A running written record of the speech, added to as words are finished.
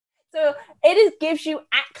So gives you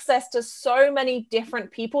access to so many different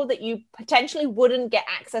people that you potentially wouldn't get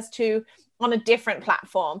access to on a different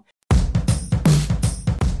platform.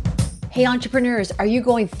 Hey entrepreneurs, are you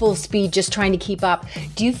going full speed just trying to keep up?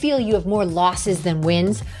 Do you feel you have more losses than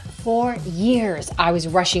wins? For years, I was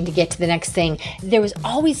rushing to get to the next thing. There was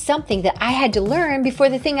always something that I had to learn before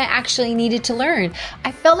the thing I actually needed to learn.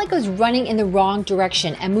 I felt like I was running in the wrong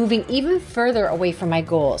direction and moving even further away from my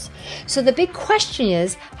goals. So the big question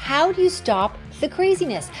is, how do you stop the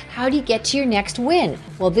craziness? How do you get to your next win?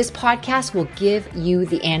 Well, this podcast will give you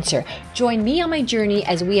the answer. Join me on my journey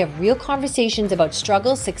as we have real conversations about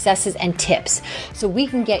struggles, successes, and tips so we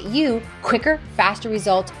can get you quicker, faster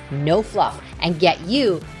results, no fluff, and get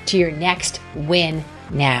you to your next win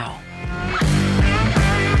now.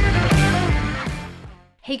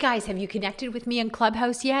 Hey guys, have you connected with me on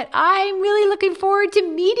Clubhouse yet? I'm really looking forward to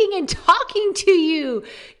meeting and talking to you.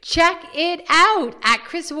 Check it out at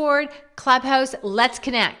Chris Ward Clubhouse. Let's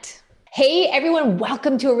connect. Hey everyone,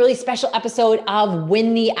 welcome to a really special episode of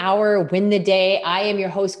Win the Hour, Win the Day. I am your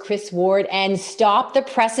host, Chris Ward, and stop the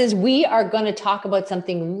presses. We are going to talk about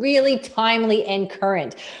something really timely and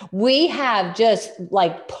current. We have just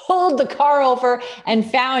pulled the car over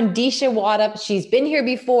and found Disha Waddup. She's been here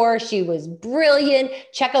before. She was brilliant.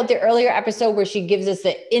 Check out the earlier episode where she gives us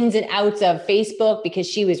the ins and outs of Facebook because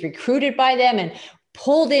she was recruited by them and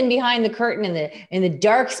pulled in behind the curtain in the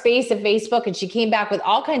dark space of Facebook. And she came back with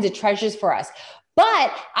all kinds of treasures for us.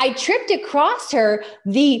 But I tripped across her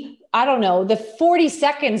the 40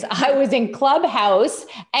 seconds I was in Clubhouse,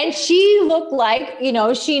 and she looked like,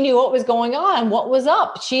 she knew what was going on, what was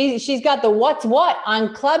up. She's got the what's what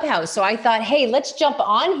on Clubhouse. So I thought, hey, let's jump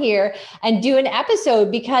on here and do an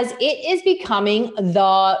episode because it is becoming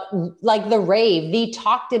the rave, the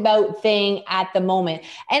talked about thing at the moment.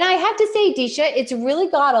 And I have to say, Disha, it's really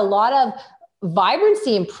got a lot of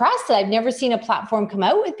vibrancy and press that I've never seen a platform come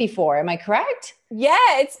out with before. Am I correct? Yeah,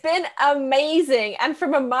 it's been amazing. And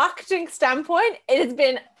from a marketing standpoint, it has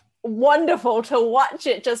been wonderful to watch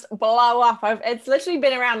it just blow up. It's literally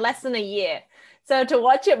been around less than a year. So to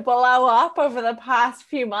watch it blow up over the past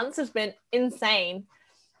few months has been insane.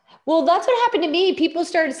 Well, that's what happened to me. People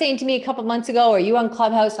started saying to me a couple months ago, are you on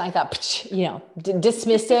Clubhouse? And I thought,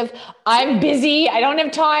 dismissive. I'm busy. I don't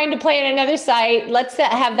have time to play on another site. Let's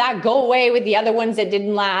have that go away with the other ones that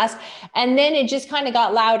didn't last. And then it just kind of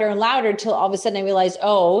got louder and louder till all of a sudden I realized,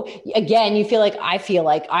 again, I feel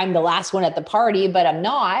like I'm the last one at the party, but I'm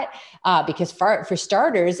not. Because for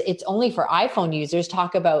starters, it's only for iPhone users.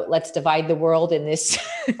 Talk about let's divide the world in this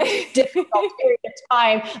difficult period of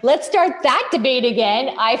time. Let's start that debate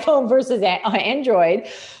again, iPhone versus Android.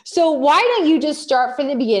 So why don't you just start from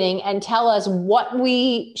the beginning and tell us what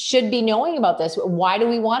we should be knowing about this? Why do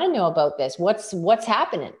we want to know about this? What's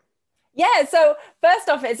happening? Yeah, so first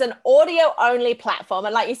off, it's an audio only platform.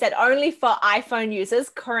 And like you said, only for iPhone users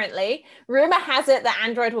currently. Rumor has it that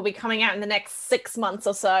Android will be coming out in the next 6 months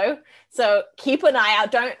or so. So keep an eye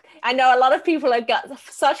out. I know a lot of people have got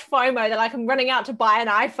such FOMO. They're like, I'm running out to buy an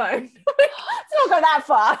iPhone. It's not go that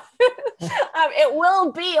far. It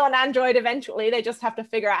will be on Android eventually. They just have to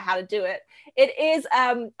figure out how to do it. It is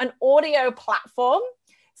an audio platform.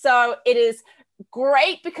 So it is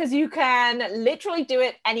great because you can literally do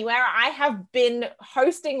it anywhere. I have been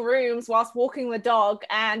hosting rooms whilst walking the dog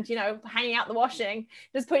and, hanging out the washing.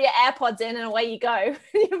 Just put your AirPods in and away you go.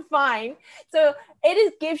 You're fine. So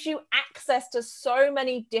it gives you access to so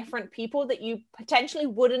many different people that you potentially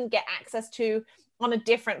wouldn't get access to on a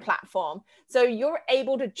different platform. So you're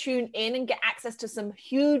able to tune in and get access to some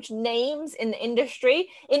huge names in the industry,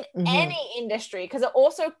 in any industry, because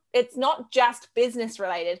it's not just business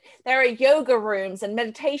related. There are yoga rooms and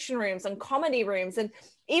meditation rooms and comedy rooms, and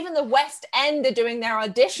even the West End are doing their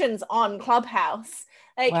auditions on Clubhouse.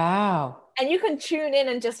 Wow. And you can tune in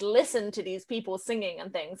and just listen to these people singing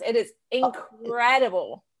and things. It is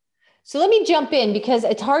incredible. So let me jump in because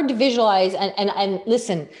it's hard to visualize and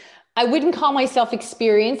listen. I wouldn't call myself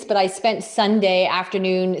experienced, but I spent Sunday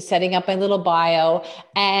afternoon setting up my little bio.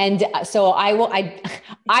 And so I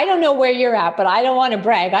don't know where you're at, but I don't want to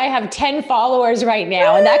brag. I have 10 followers right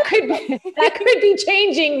now, and that could be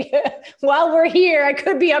changing while we're here. I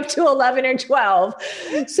could be up to 11 or 12.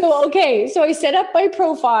 So I set up my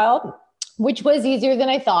profile, which was easier than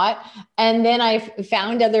I thought. And then I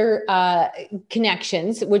found other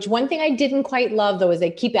connections, which one thing I didn't quite love though, is they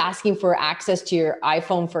keep asking for access to your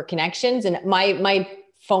iPhone for connections. And my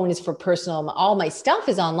phone is for personal. All my stuff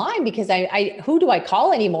is online because who do I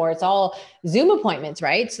call anymore? It's all Zoom appointments,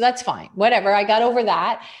 right? So that's fine. Whatever. I got over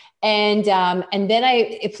that. And then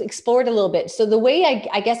I explored a little bit. So the way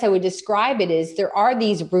I guess I would describe it is there are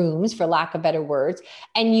these rooms, for lack of better words,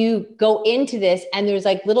 and you go into this and there's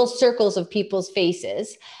like little circles of people's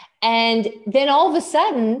faces. And then all of a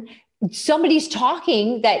sudden, somebody's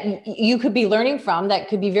talking that you could be learning from that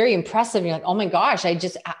could be very impressive. You're like, oh my gosh,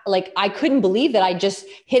 I couldn't believe that I just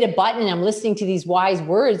hit a button and I'm listening to these wise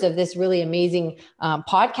words of this really amazing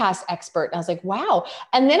podcast expert. And I was like, wow.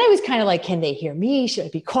 And then I was kind of like, can they hear me? Should I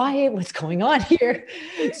be quiet? What's going on here?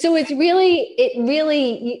 So I think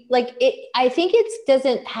it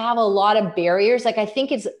doesn't have a lot of barriers. Like, I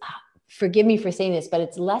think it's, forgive me for saying this, but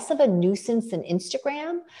it's less of a nuisance than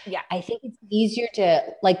Instagram. Yeah. I think it's easier to,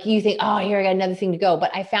 like, you think, oh, here, I got another thing to go.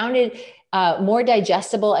 But I found it more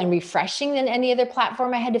digestible and refreshing than any other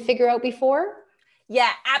platform I had to figure out before.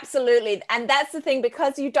 Yeah, absolutely. And that's the thing,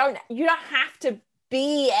 because you don't have to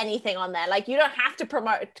be anything on there. Like, you don't have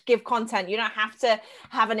to give content. You don't have to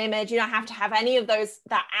have an image. You don't have to have any of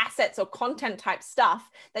that assets or content type stuff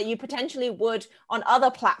that you potentially would on other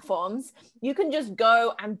platforms. You can just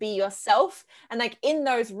go and be yourself. And like, in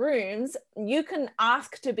those rooms, you can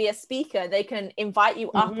ask to be a speaker. They can invite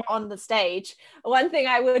you up on the stage. One thing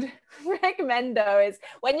I would recommend though is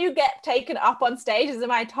when you get taken up on stage, these are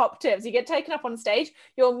my top tips. You get taken up on stage,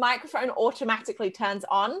 your microphone automatically turns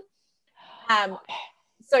on.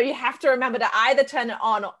 So you have to remember to either turn it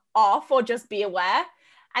on or off, or just be aware.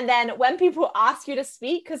 And then when people ask you to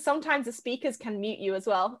speak, because sometimes the speakers can mute you as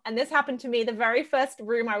well. And this happened to me the very first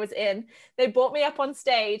room I was in. They brought me up on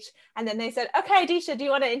stage and then they said, okay, Disha, do you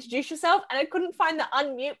want to introduce yourself? And I couldn't find the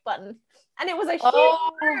unmute button. And it was a huge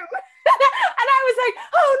room. And I was like,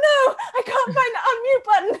 oh no, I can't find the unmute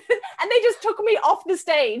button. And they just took me off the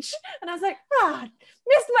stage. And I was like,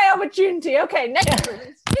 missed my opportunity. Okay, next room.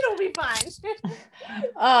 It'll be fine.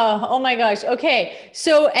 Oh my gosh. Okay.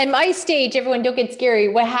 So, and my stage, everyone don't get scary.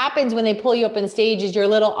 What happens when they pull you up on stage is your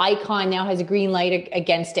little icon now has a green light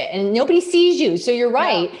against it and nobody sees you. So you're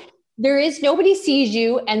right. Yeah. Nobody sees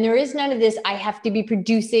you, and there is none of this, I have to be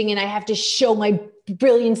producing and I have to show my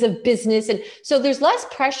brilliance of business. And so there's less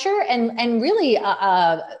pressure and really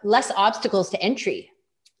less obstacles to entry.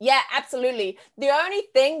 Yeah, absolutely. The only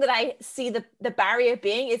thing that I see the barrier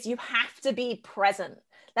being is you have to be present.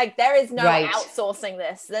 Like, there is no outsourcing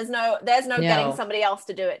this. There's no getting somebody else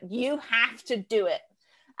to do it. You have to do it.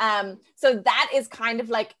 So that is kind of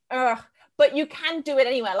like, but you can do it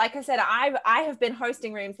anywhere. Like I said, I have been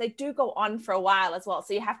hosting rooms. They do go on for a while as well.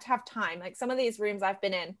 So you have to have time. Like, some of these rooms I've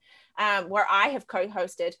been in where I have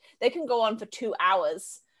co-hosted, they can go on for 2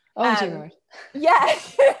 hours. Oh, dear. Yeah.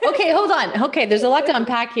 Okay, hold on. Okay, there's a lot to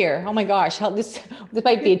unpack here. Oh my gosh, this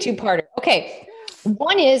might be a two-parter. Okay,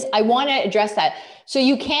 one is I want to address that. So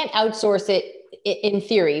you can't outsource it in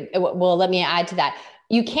theory. Well, let me add to that.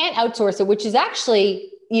 You can't outsource it, which is actually,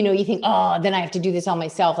 you think, oh, then I have to do this all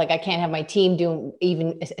myself. Like, I can't have my team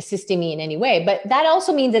even assisting me in any way, but that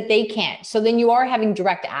also means that they can't. So then you are having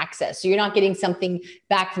direct access. So you're not getting something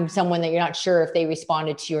back from someone that you're not sure if they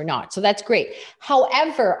responded to you or not. So that's great.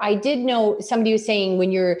 However, I did know somebody was saying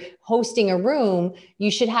when you're hosting a room, you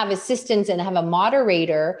should have assistants and have a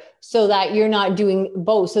moderator so that you're not doing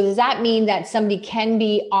both. So does that mean that somebody can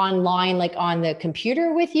be online, like on the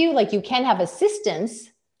computer with you? Like, you can have assistants?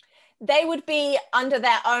 They would be under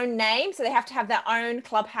their own name. So they have to have their own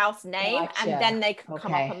Clubhouse name. Gotcha. And then they can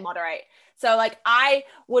come up and moderate. So like, I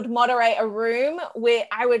would moderate a room where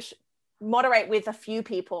I would moderate with a few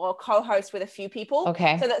people or co-host with a few people.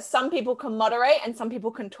 Okay. So that some people can moderate and some people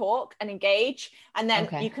can talk and engage. And then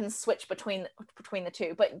you can switch between the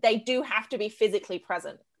two, but they do have to be physically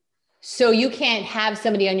present. So you can't have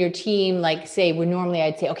somebody on your team, like say, where normally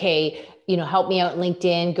I'd say, okay, help me out in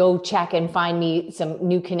LinkedIn, go check and find me some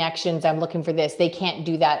new connections. I'm looking for this. They can't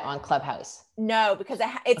do that on Clubhouse. No, because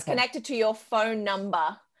it's connected to your phone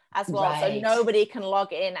number as well. Right. So nobody can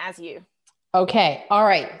log in as you. Okay. All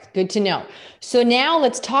right. Good to know. So now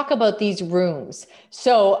let's talk about these rooms.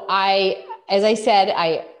 So as I said,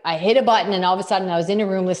 I hit a button and all of a sudden I was in a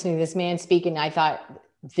room listening to this man speak, and I thought,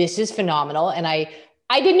 this is phenomenal. And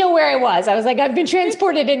I didn't know where I was. I was like, I've been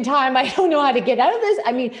transported in time. I don't know how to get out of this.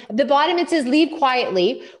 I mean, the bottom, it says leave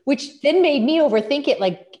quietly, which then made me overthink it.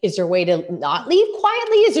 Like, is there a way to not leave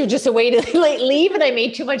quietly? Is there just a way to leave? And I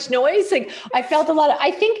made too much noise. Like, I felt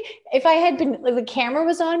I think if I had been, the camera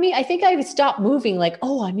was on me, I think I would stop moving. Like,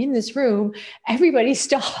 oh, I'm in this room. Everybody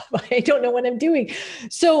stop. I don't know what I'm doing.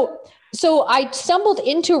 So So I stumbled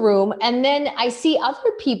into a room and then I see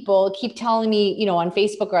other people keep telling me, on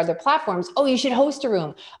Facebook or other platforms, oh, you should host a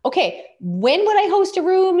room. Okay. When would I host a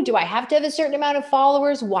room? Do I have to have a certain amount of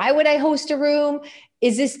followers? Why would I host a room?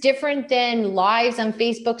 Is this different than lives on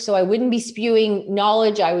Facebook? So I wouldn't be spewing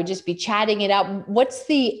knowledge. I would just be chatting it out. What's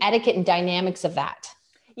the etiquette and dynamics of that?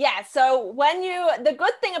 Yeah, so the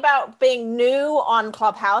good thing about being new on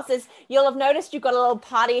Clubhouse is you'll have noticed you've got a little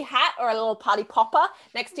party hat or a little party popper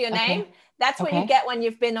next to your name. That's what you get when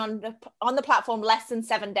you've been on the platform less than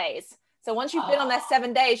 7 days. So once you've been on there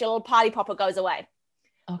 7 days, your little party popper goes away.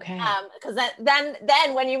 Okay. Because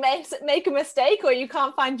then when you make a mistake or you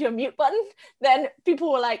can't find your mute button, then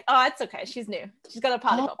people were like, oh, it's okay. She's new. She's got a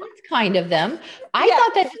party popper. That's kind of them. I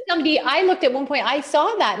thought that I looked at one point, I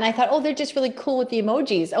saw that and I thought, oh, they're just really cool with the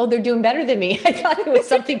emojis. Oh, they're doing better than me. I thought it was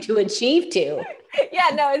something to achieve to.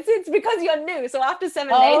 Yeah, no, it's because you're new. So after 7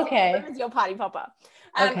 days, it's your party popper.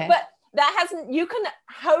 But you can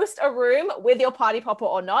host a room with your party popper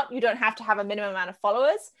or not. You don't have to have a minimum amount of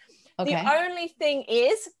followers. Okay. The only thing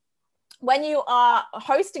is when you are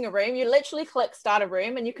hosting a room, you literally click start a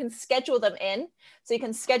room and you can schedule them in. So you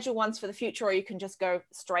can schedule ones for the future or you can just go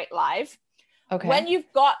straight live. Okay. When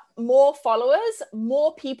you've got more followers,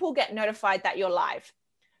 more people get notified that you're live.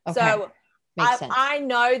 Okay. So I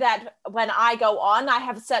know that when I go on, I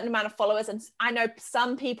have a certain amount of followers and I know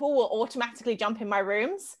some people will automatically jump in my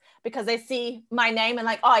rooms because they see my name and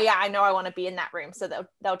like, oh yeah, I know I want to be in that room. So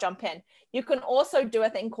they'll jump in. You can also do a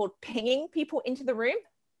thing called pinging people into the room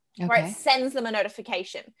where it sends them a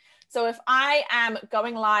notification. So if I am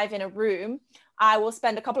going live in a room, I will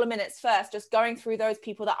spend a couple of minutes first just going through those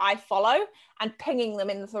people that I follow and pinging them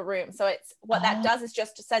into the room. So it's what that does is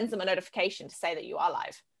just to send them a notification to say that you are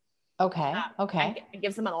live. Okay. It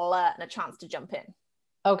gives them an alert and a chance to jump in.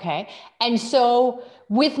 Okay. And so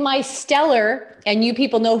with my stellar, and you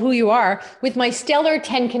people know who you are, with my stellar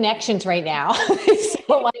 10 connections right now.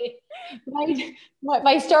 So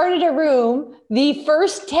I started a room, the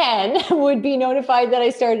first 10 would be notified that I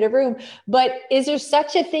started a room. But is there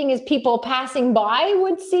such a thing as people passing by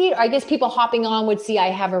would see? Or I guess people hopping on would see I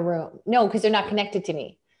have a room. No, because they're not connected to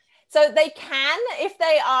me. So they can if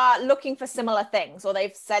they are looking for similar things or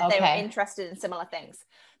they've said they were interested in similar things.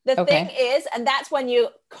 The thing is, and that's when you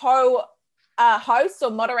co-hosts or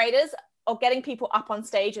moderators or getting people up on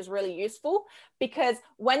stage is really useful because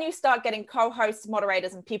when you start getting co-hosts,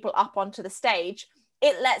 moderators and people up onto the stage,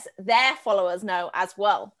 it lets their followers know as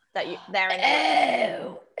well that they're in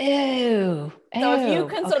the So if you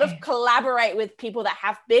can sort of collaborate with people that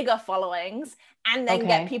have bigger followings and then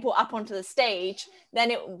get people up onto the stage, then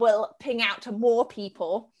it will ping out to more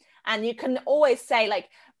people. And you can always say like,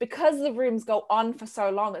 because the rooms go on for so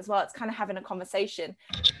long as well, it's kind of having a conversation.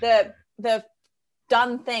 The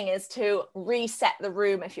done thing is to reset the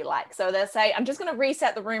room if you like. So they'll say, I'm just going to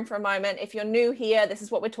reset the room for a moment. If you're new here, this is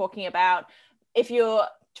what we're talking about. If you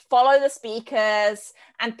follow the speakers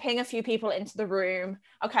and ping a few people into the room,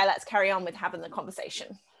 okay, let's carry on with having the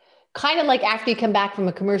conversation. Kind of like after you come back from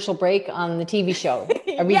a commercial break on the TV show,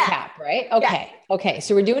 a recap, right? Okay.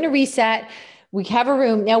 So we're doing a reset. We have a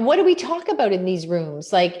room. Now, what do we talk about in these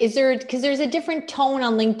rooms? Like, because there's a different tone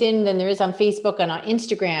on LinkedIn than there is on Facebook and on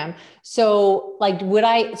Instagram. So like,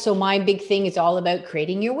 so my big thing is all about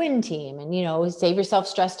creating your win team and, save yourself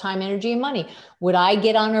stress, time, energy, and money. Would I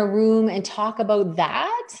get on a room and talk about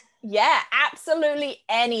that? Yeah, absolutely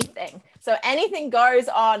anything. So anything goes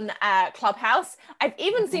on Clubhouse. I've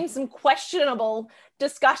even seen some questionable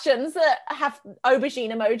discussions that have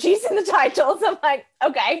aubergine emojis in the titles. I'm like,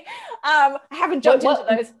 okay, I haven't jumped into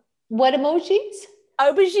those. What emojis?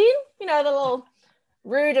 Aubergine, the little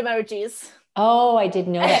rude emojis. Oh, I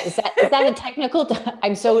didn't know that. Is that a technical?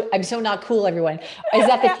 I'm so not cool, everyone. Is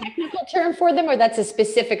that the technical term for them, or that's a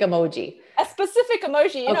specific emoji? A specific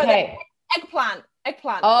emoji. The eggplant.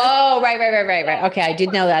 Oh, right. Okay, I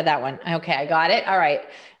did know that one. Okay, I got it. All right.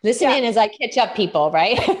 Listen in as I catch up, people.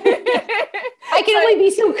 Right. I can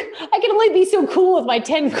only be so cool with my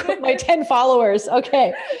 10 followers.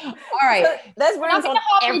 Okay. All right. So there's rooms on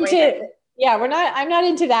everything. I'm not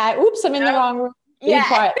into that. Oops, I'm in the wrong room.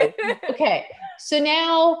 Yeah. Okay. So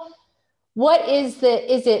now what is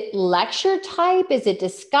it lecture type? Is it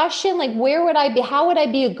discussion? Like how would I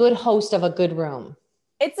be a good host of a good room?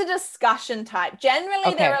 It's a discussion type.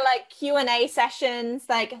 Generally, there are like Q&A sessions,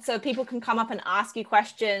 so people can come up and ask you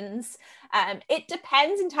questions. It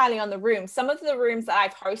depends entirely on the room. Some of the rooms that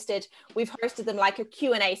I've hosted, we've hosted them like a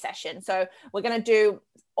Q&A session. So we're going to do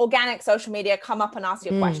organic social media, come up and ask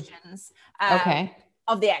your questions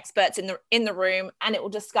of the experts in the room, and it will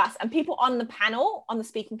discuss. And people on the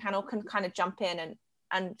speaking panel can kind of jump in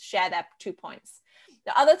and share their 2 points.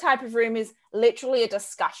 The other type of room is literally a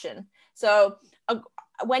discussion. So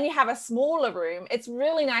when you have a smaller room, it's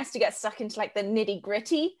really nice to get stuck into like the nitty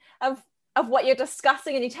gritty of what you're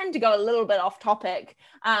discussing, and you tend to go a little bit off topic,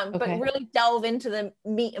 but really delve into the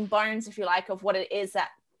meat and bones, if you like, of what it is that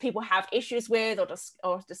people have issues with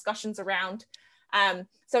or discussions around.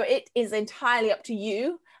 So it is entirely up to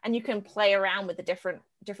you, and you can play around with the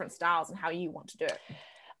different styles and how you want to do it.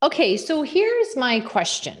 Okay, so here's my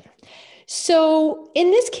question. So in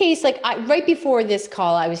this case, like right before this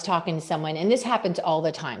call, I was talking to someone, and this happens all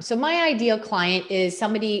the time. So my ideal client is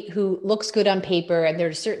somebody who looks good on paper and they're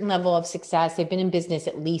at a certain level of success. They've been in business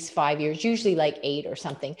at least 5 years, usually like 8 or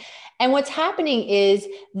something. And what's happening is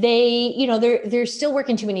they're still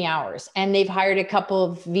working too many hours, and they've hired a couple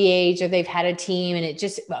of VAs or they've had a team, and it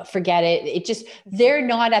just, forget it. It just, they're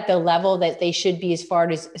not at the level that they should be as far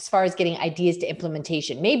as getting ideas to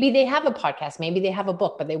implementation. Maybe they have a podcast, maybe they have a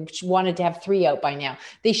book, but they wanted to have 3 out by now.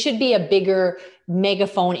 They should be a bigger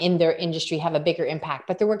megaphone in their industry, have a bigger impact,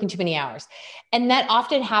 but they're working too many hours. And that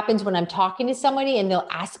often happens when I'm talking to somebody and they'll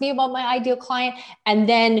ask me about my ideal client. And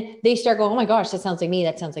then they start going, oh my gosh, that sounds like me.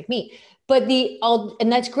 That sounds like me. But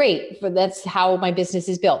and that's great, but that's how my business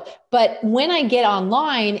is built. But when I get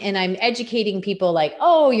online and I'm educating people like,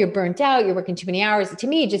 oh, you're burnt out, you're working too many hours. To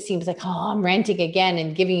me, it just seems like, oh, I'm ranting again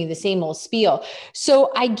and giving you the same old spiel.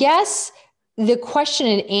 So I guess the question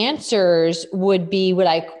and answers would be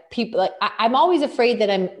I'm always afraid that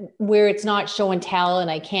I'm where it's not show and tell,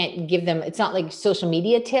 and I can't give them, it's not like social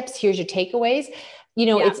media tips. Here's your takeaways.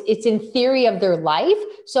 It's in theory of their life.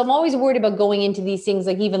 So I'm always worried about going into these things,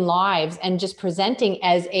 like even lives, and just presenting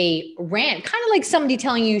as a rant, kind of like somebody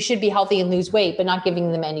telling you should be healthy and lose weight, but not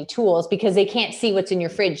giving them any tools because they can't see what's in your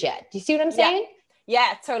fridge yet. Do you see what I'm saying?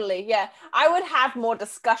 Yeah, totally. Yeah. I would have more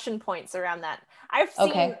discussion points around that.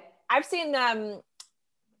 I've seen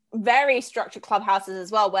very structured clubhouses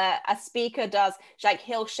as well, where a speaker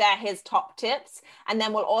he'll share his top tips, and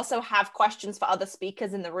then we'll also have questions for other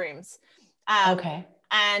speakers in the rooms.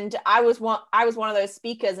 And I was one of those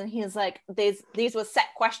speakers, and he was like, these were set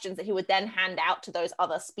questions that he would then hand out to those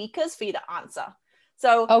other speakers for you to answer.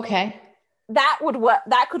 So that would work.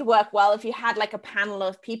 That could work well if you had like a panel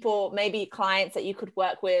of people, maybe clients that you could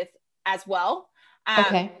work with as well.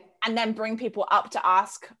 And then bring people up to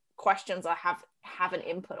ask questions or have an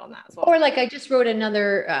input on that as well. Or like I just wrote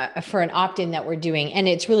another for an opt-in that we're doing, and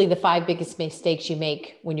it's really the 5 biggest mistakes you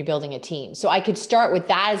make when you're building a team. So I could start with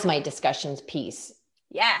that as my discussions piece.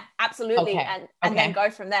 Yeah, absolutely. And then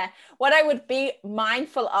go from there. What I would be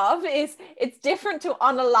mindful of is it's different to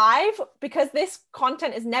on a live, because this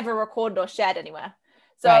content is never recorded or shared anywhere.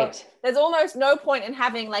 So there's almost no point in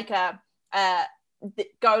having like a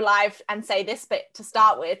go live and say this bit to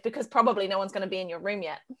start with, because probably no one's going to be in your room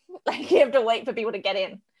yet. Like you have to wait for people to get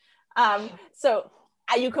in. So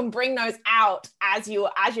you can bring those out as you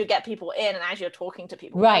get people in and as you're talking to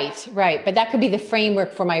people. Right. But that could be the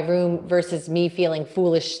framework for my room versus me feeling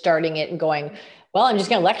foolish starting it and going, well, I'm just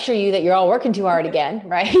going to lecture you that you're all working too hard again.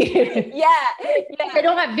 Right. Yeah. I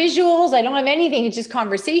don't have visuals. I don't have anything. It's just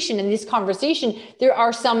conversation. And this conversation, there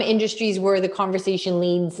are some industries where the conversation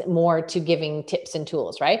leans more to giving tips and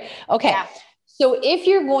tools. Right. Okay. Yeah. So if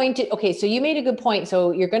you're going to, so you made a good point.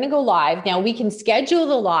 So you're going to go live. Now we can schedule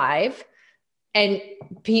the live, and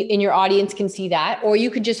your audience can see that, or you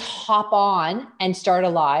could just hop on and start a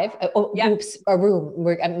live. A room.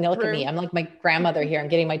 Look at me. I'm like my grandmother here. I'm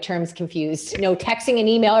getting my terms confused. No, texting and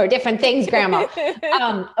email are different things, Grandma.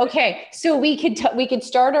 So we could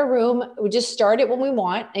start our room. We just start it when we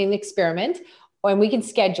want, an experiment, and we can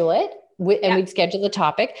schedule it. And we'd schedule the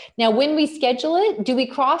topic. Now, when we schedule it, do we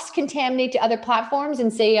cross-contaminate to other platforms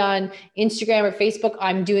and say on Instagram or Facebook,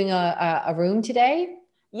 I'm doing a room today?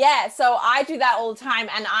 Yeah, so I do that all the time,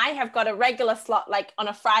 and I have got a regular slot like on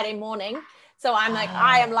a Friday morning. So I'm like,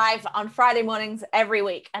 I am live on Friday mornings every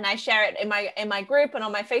week, and I share it in my group and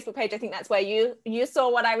on my Facebook page. I think that's where you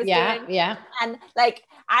saw what I was doing. Yeah. And like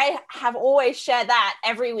I have always shared that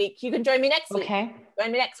every week. You can join me next week.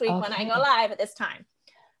 Join me next week when I go live at this time.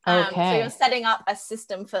 So you're setting up a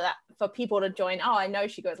system for that, for people to join. Oh, I know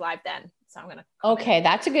she goes live then. So I'm going to. Okay.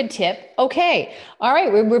 That's a good tip. Okay. All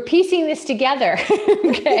right. We're piecing this together.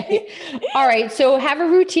 Okay. All right. So have a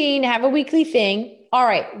routine, have a weekly thing. All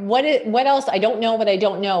right. What else? I don't know what I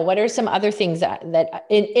don't know. What are some other things that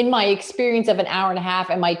in my experience of an hour and a half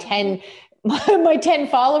and my 10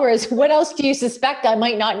 followers, what else do you suspect I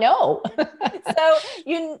might not know? So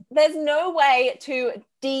there's no way to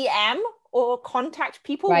DM or contact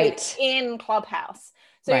people within Clubhouse.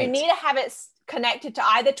 So you need to have it connected to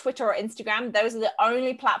either Twitter or Instagram. Those are the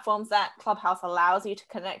only platforms that Clubhouse allows you to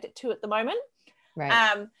connect it to at the moment.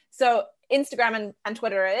 So Instagram and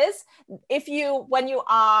Twitter is. When you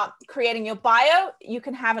are creating your bio, you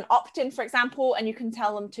can have an opt-in, for example, and you can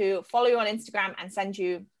tell them to follow you on Instagram and send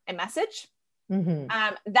you a message.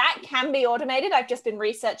 That can be automated. I've just been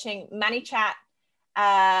researching ManyChat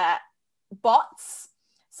bots.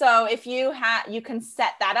 So if you can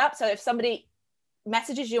set that up. So if somebody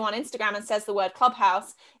messages you on Instagram and says the word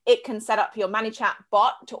Clubhouse, it can set up your ManyChat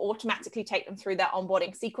bot to automatically take them through that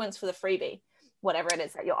onboarding sequence for the freebie, whatever it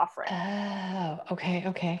is that you're offering. Oh,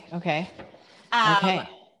 okay.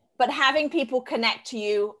 But having people connect to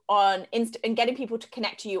you on and getting people to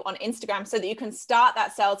connect to you on Instagram so that you can start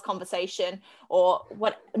that sales conversation or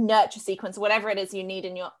nurture sequence, whatever it is you need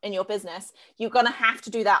in your business, you're going to have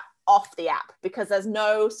to do that off the app because there's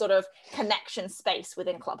no sort of connection space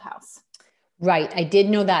within Clubhouse. Right. I did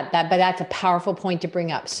know that, but that's a powerful point to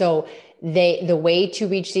bring up. So the way to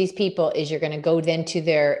reach these people is you're going to go then to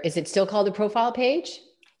is it still called a profile page?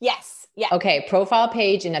 Yes. Yeah. Okay. Profile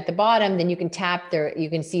page. And at the bottom, then you can you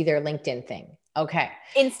can see their LinkedIn thing. Okay.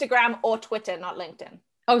 Instagram or Twitter, not LinkedIn.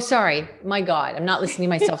 Oh, sorry. My God. I'm not listening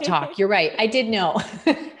to myself talk. You're right. I did know.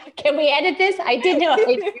 Can we edit this? I did know.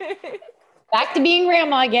 Back to being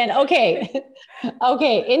grandma again. Okay.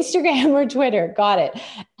 Instagram or Twitter. Got it.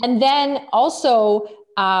 And then also,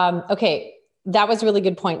 okay. That was a really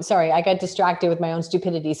good point. Sorry. I got distracted with my own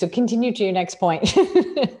stupidity. So continue to your next point.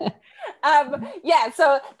 Yeah,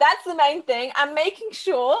 so that's the main thing. I'm making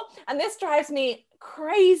sure, and this drives me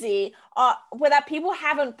crazy, that people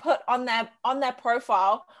haven't put on their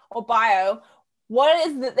profile or bio what it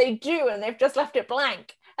is that they do, and they've just left it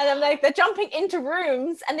blank. And I'm like, they're jumping into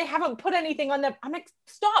rooms and they haven't put anything on there. I'm like,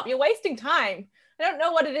 stop, you're wasting time. I don't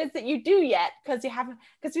know what it is that you do yet because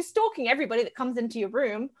you're stalking everybody that comes into your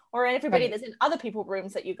room or everybody that's in other people's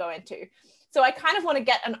rooms that you go into. So I kind of want to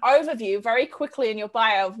get an overview very quickly in your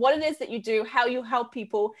bio of what it is that you do, how you help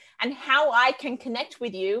people, and how I can connect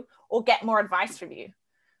with you or get more advice from you.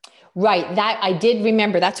 Right. That I did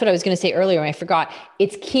remember. That's what I was going to say earlier and I forgot.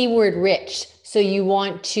 It's keyword rich. So you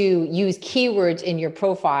want to use keywords in your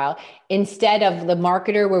profile instead of the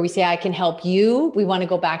marketer where we say, I can help you. We want to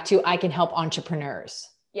go back to, I can help entrepreneurs.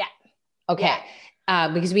 Yeah. Okay. Yeah.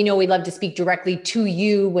 Because we know we love to speak directly to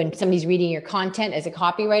you when somebody's reading your content as a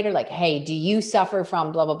copywriter, like, hey, do you suffer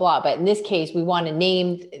from blah, blah, blah. But in this case, we want to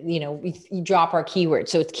name, we drop our keywords.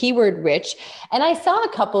 So it's keyword rich. And I saw a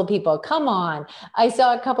couple of people,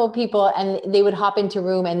 and they would hop into a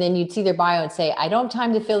room and then you'd see their bio and say, I don't have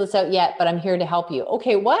time to fill this out yet, but I'm here to help you.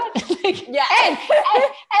 Okay, what? Yeah.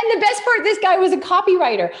 And the best part, this guy was a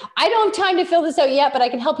copywriter. I don't have time to fill this out yet, but I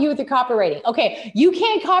can help you with your copywriting. Okay. You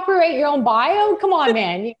can't copyright your own bio? Come on,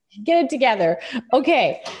 man, you get it together.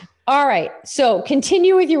 Okay. All right. So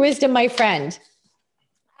continue with your wisdom, my friend.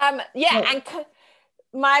 And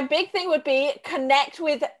my big thing would be connect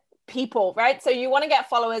with people, right? So you want to get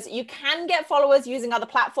followers. You can get followers using other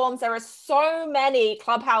platforms. There are so many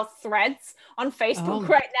Clubhouse threads on Facebook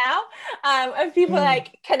right now of people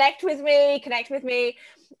like connect with me.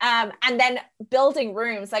 And then building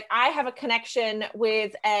rooms. Like I have a connection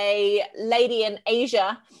with a lady in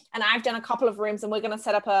Asia and I've done a couple of rooms and we're going to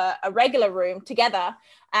set up a regular room together.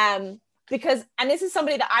 And this is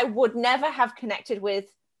somebody that I would never have connected with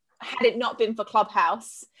had it not been for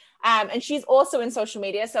Clubhouse. And she's also in social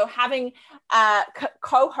media. So having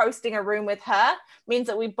co-hosting a room with her means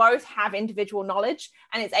that we both have individual knowledge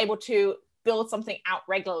and it's able to build something out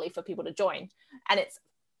regularly for people to join. And it's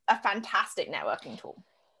a fantastic networking tool.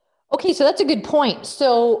 Okay, so that's a good point.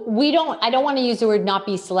 So I don't want to use the word not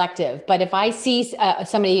be selective, but if I see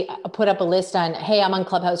somebody put up a list on, hey, I'm on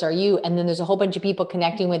Clubhouse, are you? And then there's a whole bunch of people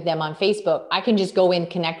connecting with them on Facebook. I can just go in,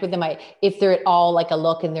 connect with them. If they're at all like a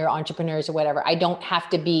look and they're entrepreneurs or whatever, I don't have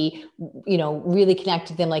to be, really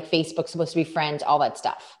connected to them like Facebook's supposed to be friends, all that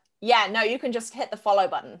stuff. Yeah, no, you can just hit the follow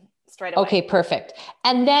button straight away. Okay, perfect.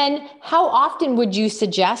 And then how often would you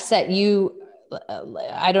suggest that you,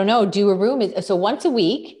 do a room? So once a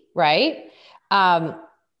week, right?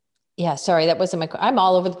 Yeah, sorry, that wasn't I'm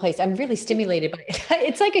all over the place. I'm really stimulated by it.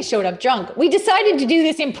 It's like I showed up drunk. We decided to do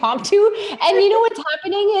this impromptu. And you know what's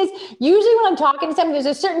happening is usually when I'm talking to somebody,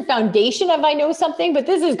 there's a certain foundation of I know something, but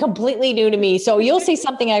this is completely new to me. So you'll say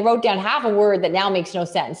something, I wrote down half a word that now makes no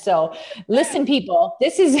sense. So listen, people,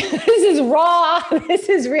 this is raw. This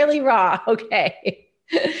is really raw. Okay.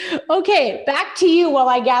 Okay. Back to you while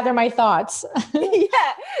I gather my thoughts.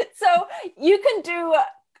 Yeah. So you can do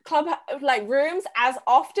rooms as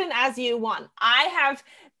often as you want. I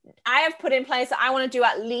have put in place that I want to do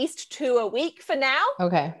at least 2 a week for now.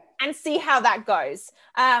 Okay. And see how that goes.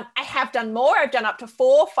 I have done more. I've done up to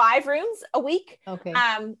 4 or 5 rooms a week. Okay.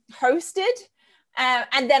 Hosted.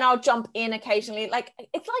 And then I'll jump in occasionally. Like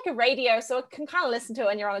it's like a radio, so I can kind of listen to it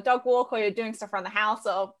when you're on a dog walk or you're doing stuff around the house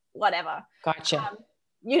or whatever. Gotcha.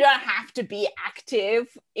 You don't have to be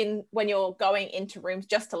active when you're going into rooms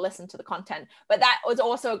just to listen to the content. But that was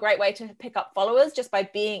also a great way to pick up followers just by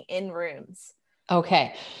being in rooms.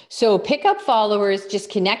 Okay. So pick up followers, just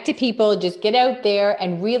connect to people, just get out there.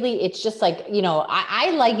 And really, it's just like,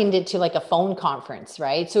 I likened it to like a phone conference,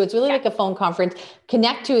 right? So it's really like a phone conference.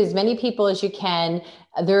 Connect to as many people as you can.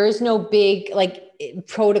 There is no big like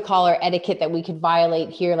protocol or etiquette that we could violate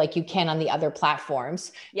here like you can on the other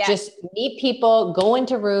platforms. Yeah. Just meet people, go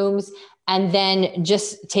into rooms, and then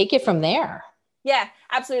just take it from there. Yeah,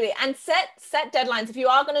 absolutely. And set deadlines. If you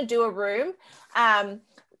are going to do a room,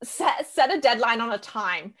 set a deadline on a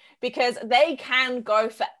time, because they can go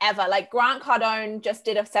forever. Like Grant Cardone just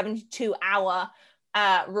did a 72-hour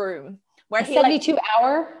room where he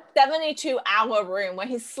 72-hour room where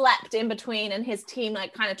he slept in between and his team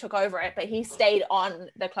like kind of took over it, but he stayed on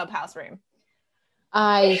the Clubhouse room.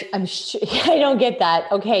 I'm sure I don't get that.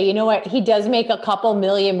 Okay. You know what? He does make a couple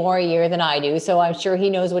million more a year than I do. So I'm sure he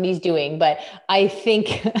knows what he's doing, but I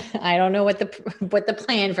think, I don't know what the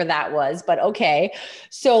plan for that was, but okay.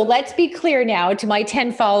 So let's be clear now to my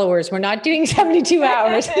 10 followers. We're not doing 72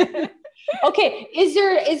 hours. Okay. Is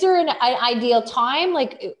there an ideal time?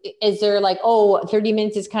 Like, is there like, 30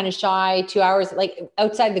 minutes is kind of shy, 2 hours, like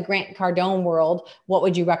outside the Grant Cardone world, what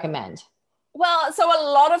would you recommend? Well, so a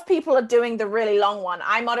lot of people are doing the really long one.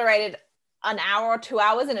 I moderated an hour or 2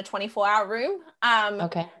 hours in a 24-hour room.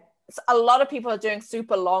 Okay. So a lot of people are doing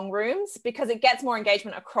super long rooms because it gets more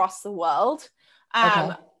engagement across the world.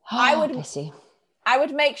 Okay. I see. I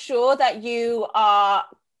would make sure that you are,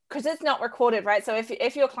 because it's not recorded, right? So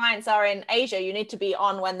if your clients are in Asia, you need to be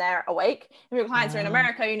on when they're awake. If your clients are in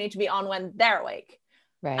America, you need to be on when they're awake.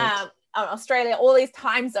 Right. Australia, all these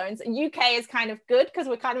time zones. UK is kind of good because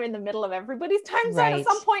we're kind of in the middle of everybody's time zone at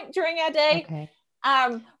some point during our day. Okay.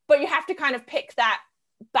 But you have to kind of pick that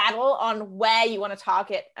battle on where you want to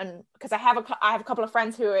target. And because I have a couple of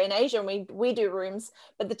friends who are in Asia and we do rooms,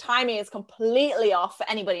 but the timing is completely off for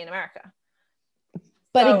anybody in America.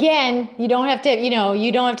 But again, you don't have to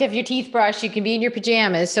have your teeth brushed. You can be in your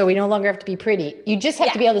pajamas. So we no longer have to be pretty. You just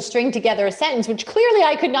have to be able to string together a sentence, which clearly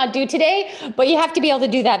I could not do today, but you have to be able to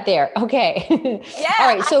do that there. Okay. Yeah.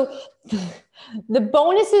 All right. So the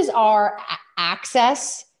bonuses are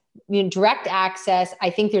access, direct access. I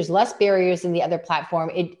think there's less barriers in the other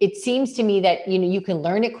platform. It seems to me that, you can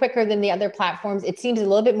learn it quicker than the other platforms. It seems a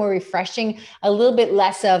little bit more refreshing, a little bit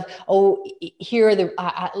less of, here are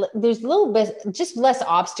there's a little bit, just less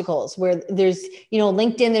obstacles where there's,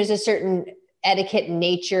 LinkedIn, there's a certain etiquette and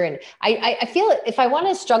nature. And I feel if I want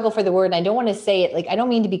to struggle for the word, and I don't want to say it, like, I don't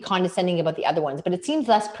mean to be condescending about the other ones, but it seems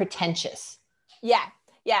less pretentious. Yeah.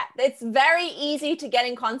 Yeah, it's very easy to get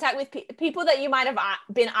in contact with people that you might have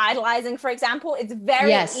been idolizing, for example. It's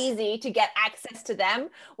very easy to get access to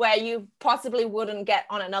them where you possibly wouldn't get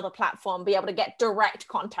on another platform, be able to get direct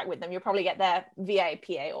contact with them. You'll probably get there via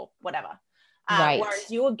PA or whatever. Right.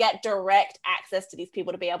 Whereas you will get direct access to these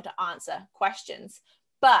people to be able to answer questions.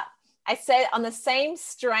 But I say on the same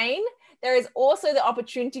strain, there is also the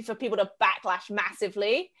opportunity for people to backlash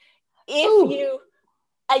massively.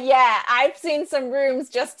 I've seen some rooms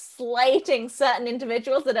just slating certain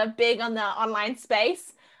individuals that are big on the online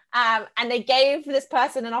space. And they gave this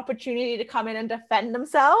person an opportunity to come in and defend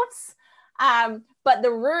themselves. But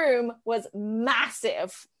the room was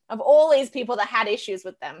massive of all these people that had issues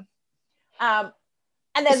with them. And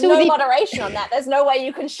there's no moderation on that. There's no way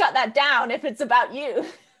you can shut that down if it's about you.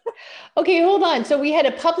 Okay, hold on. So we had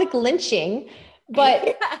a public lynching,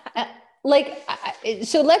 but... was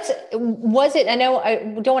it, I know I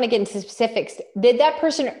don't want to get into specifics. Did that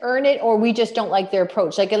person earn it, or we just don't like their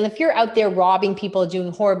approach? Like, and if you're out there robbing people,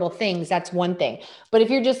 doing horrible things, that's one thing. But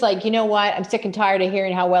if you're just like, you know what, I'm sick and tired of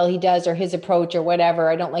hearing how well he does or his approach or whatever,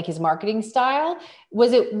 I don't like his marketing style.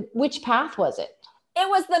 Which path was it? It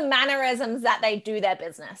was the mannerisms that they do their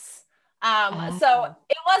business. So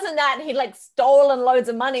it wasn't that he like stolen loads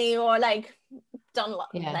of money or like done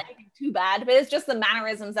anything too bad, but it's just the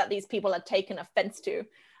mannerisms that these people had taken offense to.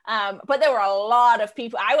 But there were a lot of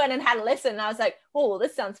people. I went and had a listen and I was like, oh,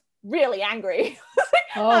 this sounds really angry.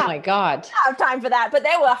 Oh my God. I don't have time for that. But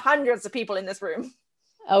there were hundreds of people in this room.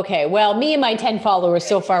 Okay. Well, me and my 10 followers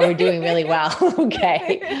so far, we're doing really well.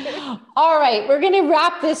 Okay. All right. We're going to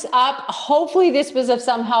wrap this up. Hopefully this was of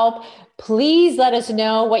some help. Please let us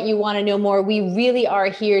know what you want to know more. We really are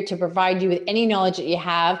here to provide you with any knowledge that you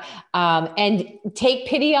have. And take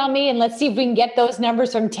pity on me, and let's see if we can get those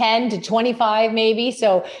numbers from 10 to 25 maybe.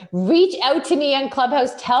 So reach out to me on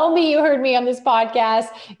Clubhouse. Tell me you heard me on this podcast.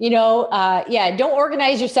 Don't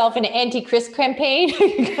organize yourself in an anti-Chris campaign.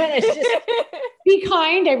 Just be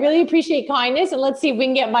kind. I really appreciate kindness. And let's see if we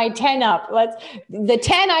can get my 10 up. The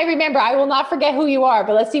 10, I remember. I will not forget who you are,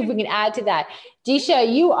 but let's see if we can add to that.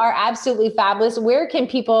 Disha, you are absolutely fabulous. Where can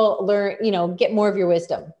people learn, get more of your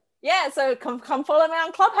wisdom? Yeah, so come follow me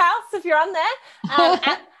on Clubhouse if you're on there,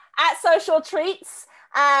 at Social Treats,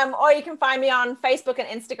 or you can find me on Facebook and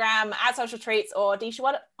Instagram at Social Treats or Disha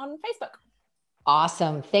Watt on Facebook.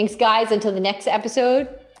 Awesome. Thanks, guys. Until the next episode,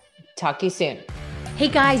 talk to you soon. Hey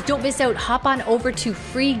guys, don't miss out. Hop on over to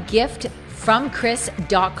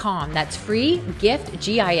freegiftfromchris.com. That's free gift,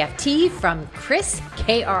 GIFT, from Chris,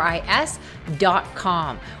 KRIS.com.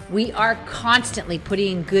 We are constantly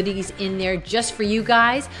putting goodies in there just for you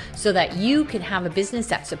guys so that you can have a business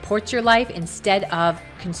that supports your life instead of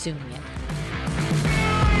consuming it.